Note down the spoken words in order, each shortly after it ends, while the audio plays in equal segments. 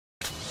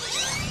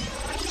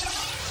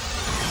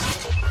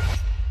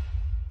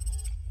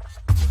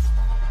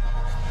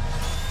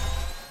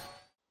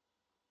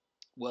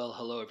Well,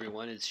 hello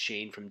everyone. It's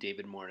Shane from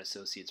David Moore and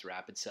Associates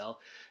Rapid Cell,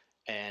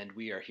 and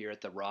we are here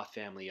at the Raw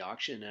Family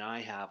Auction, and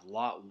I have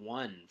lot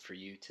one for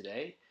you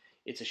today.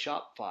 It's a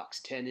Shopfox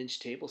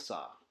 10-inch table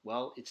saw.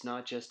 Well, it's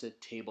not just a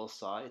table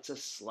saw; it's a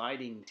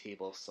sliding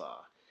table saw.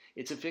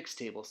 It's a fixed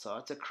table saw.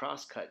 It's a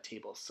crosscut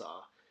table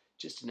saw.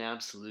 Just an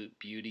absolute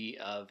beauty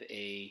of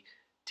a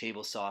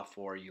table saw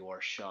for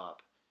your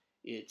shop.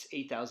 It's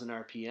 8,000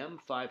 RPM,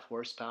 5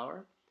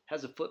 horsepower,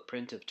 has a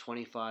footprint of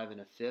 25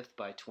 and a fifth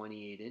by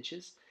 28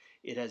 inches.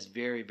 It has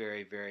very,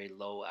 very, very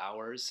low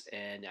hours,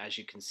 and as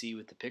you can see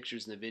with the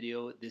pictures in the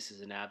video, this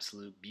is an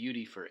absolute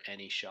beauty for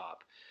any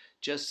shop.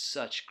 Just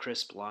such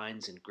crisp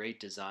lines and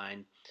great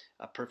design,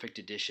 a perfect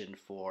addition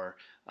for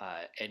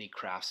any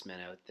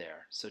craftsman out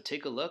there. So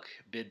take a look,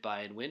 bid,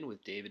 buy, and win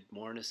with David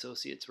Moore and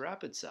Associates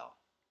Rapid Cell.